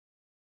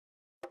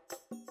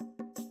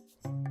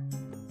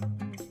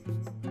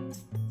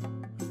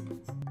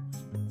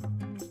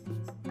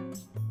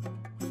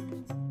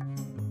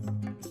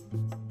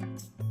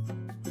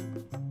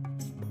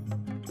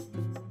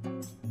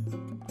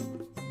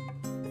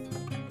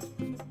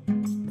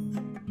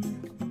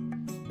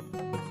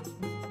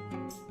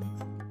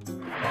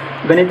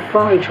Ganito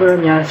po ang itsura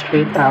niya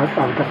straight out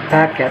of the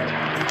packet.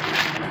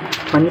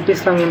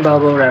 Manipis lang yung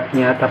bubble wrap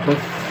niya, tapos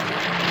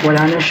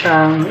wala na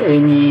siyang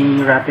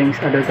any wrappings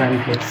other than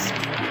this.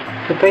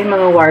 Ito yung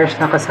mga wires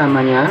na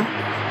kasama niya.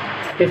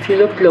 If you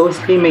look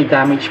closely, may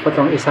damage po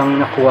tong isang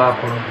nakuha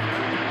ko.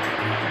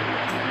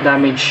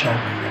 Damage siya.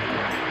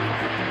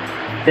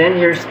 Then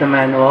here's the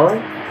manual.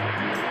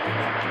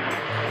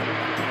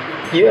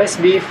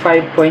 USB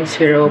 5.0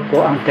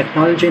 po ang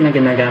technology na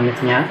ginagamit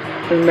niya.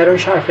 And meron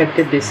siya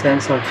effective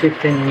distance of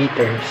 15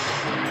 meters.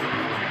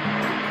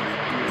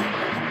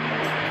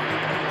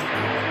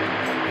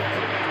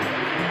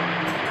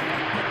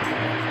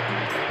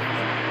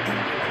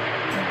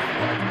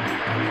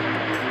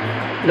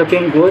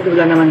 Looking good,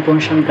 wala naman pong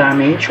siyang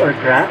damage or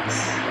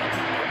cracks.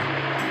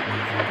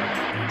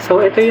 So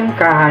ito yung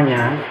kaha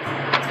niya.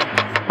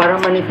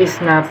 Parang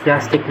manipis na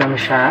plastic lang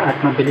siya at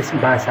mabilis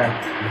basag.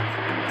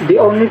 The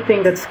only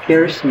thing that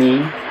scares me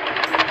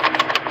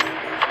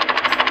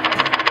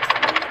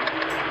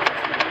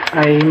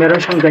ay meron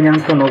siyang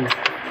ganyang tunog.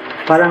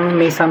 Parang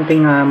may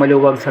something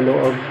maluwag sa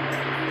loob.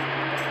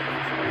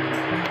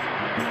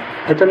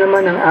 Ito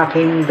naman ang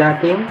aking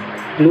dating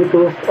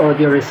Bluetooth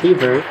audio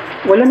receiver.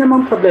 Wala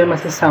namang problema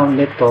sa sound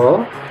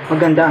nito.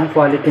 Maganda ang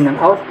quality ng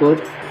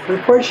output.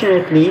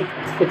 Unfortunately,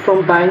 it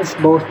combines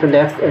both the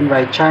left and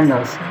right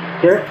channels.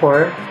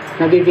 Therefore,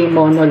 nagiging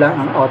mono lang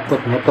ang output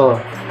nito.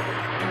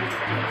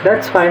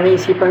 That's why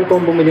naisipan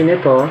kong bumili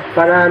nito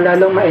para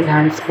lalong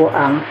ma-enhance po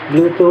ang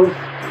Bluetooth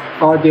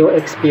audio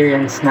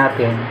experience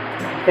natin.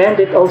 And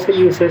it also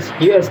uses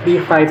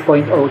USB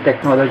 5.0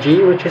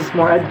 technology, which is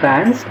more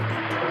advanced.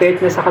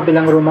 Kahit nasa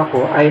kabilang room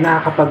ako ay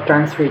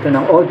nakakapag-transfer ito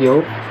ng audio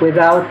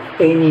without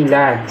any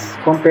lags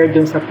compared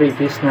dun sa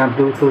previous na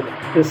Bluetooth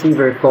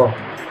receiver ko.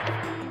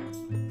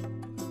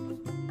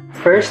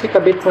 First,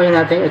 ikabit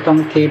muna natin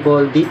itong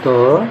cable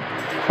dito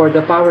for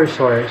the power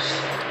source.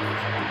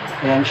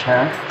 Ayan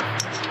siya.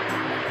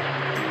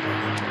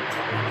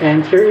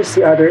 And here is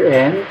the other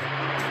end.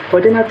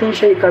 Pwede natin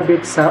siya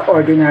ikabit sa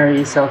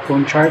ordinary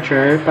cellphone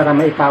charger para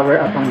ma-power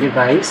up ang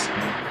device.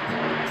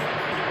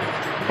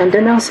 And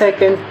then ang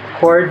second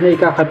cord na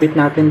ikakabit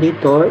natin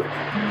dito,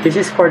 this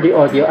is for the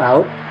audio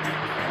out.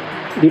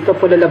 Dito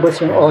po lalabas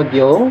yung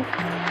audio.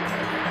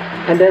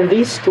 And then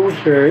these two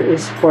here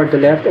is for the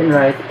left and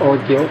right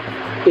audio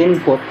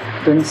input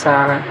dun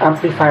sa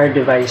amplifier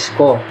device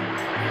ko.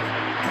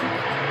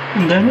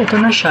 And then ito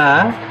na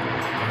siya.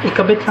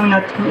 Ikabit lang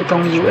natin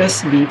itong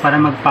USB para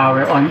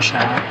mag-power on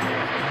siya.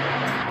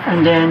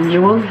 And then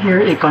you will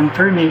hear a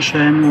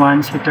confirmation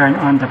once you turn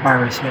on the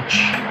power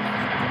switch.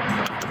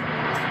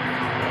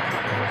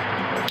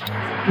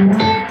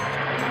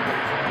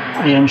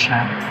 Ayan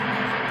siya.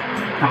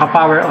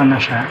 Naka-power on na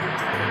siya.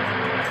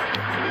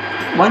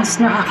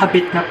 Once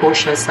nakakabit na po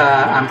siya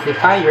sa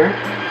amplifier,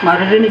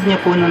 maririnig niya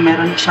po na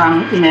meron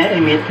siyang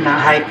ine-emit na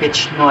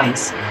high-pitched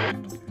noise.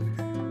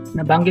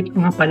 Nabanggit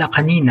ko nga pala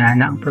kanina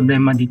na ang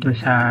problema dito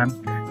sa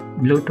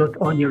Bluetooth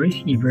audio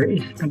receiver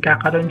is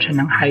nagkakaroon siya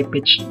ng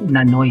high-pitched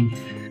na noise.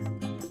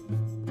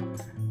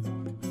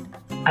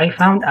 I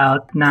found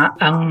out na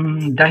ang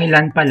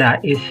dahilan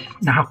pala is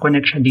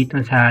nakakonect siya dito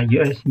sa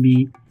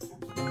USB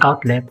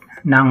outlet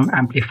ng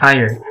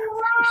amplifier.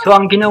 So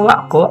ang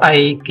ginawa ko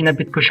ay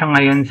kinabit ko siya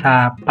ngayon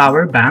sa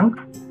power bank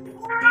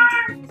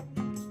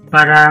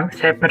para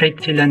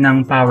separate sila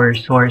ng power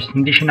source.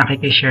 Hindi siya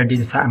nakikishare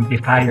dito sa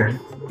amplifier.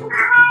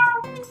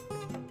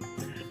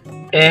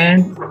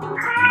 And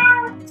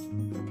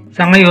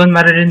sa ngayon,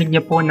 maririnig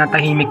niyo po na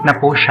tahimik na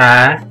po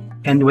siya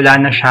and wala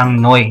na siyang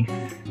noise.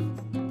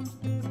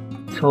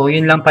 So,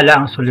 yun lang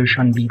pala ang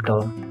solution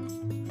dito.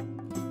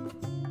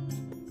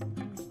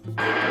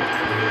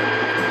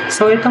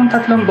 So, itong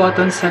tatlong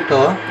buttons na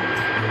to,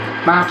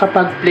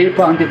 makakapag-play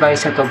po ang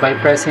device na to by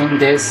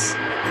pressing this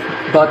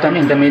button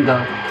in the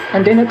middle.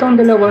 And then, itong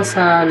dalawa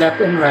sa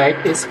left and right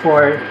is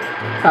for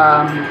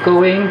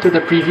going to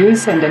the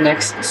previous and the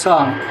next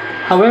song.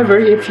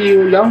 However, if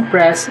you long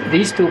press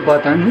these two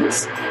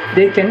buttons,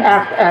 they can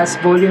act as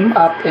volume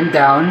up and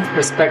down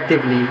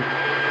respectively.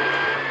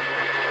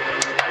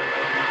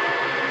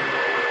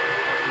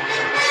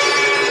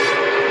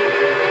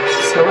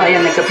 So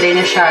ayan, nagka-play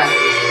na siya.